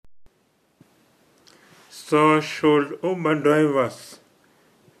So should Uber drivers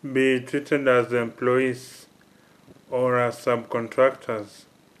be treated as employees or as subcontractors?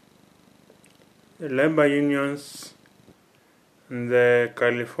 Labor unions and the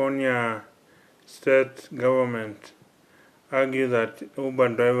California state government argue that Uber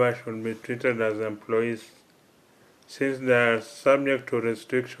drivers should be treated as employees since they are subject to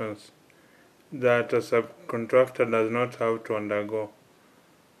restrictions that a subcontractor does not have to undergo.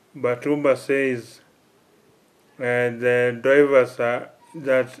 But Uber says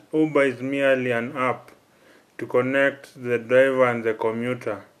that Uber is merely an app to connect the driver and the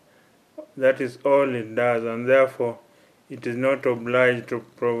commuter. That is all it does, and therefore it is not obliged to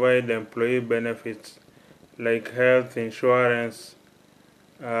provide employee benefits like health insurance,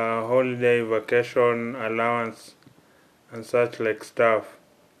 holiday vacation allowance, and such like stuff.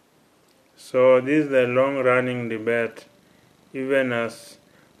 So this is a long-running debate, even as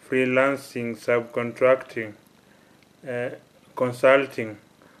freelancing, subcontracting, consulting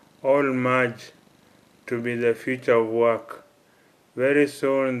all merge to be the future of work. Very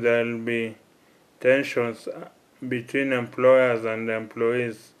soon there will be tensions between employers and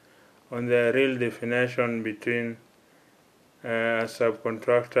employees on the real definition between a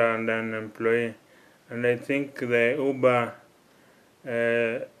subcontractor and an employee. And I think the Uber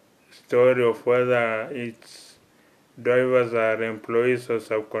story of whether its drivers are employees or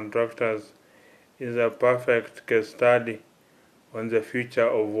subcontractors is a perfect case study on the future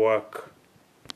of work.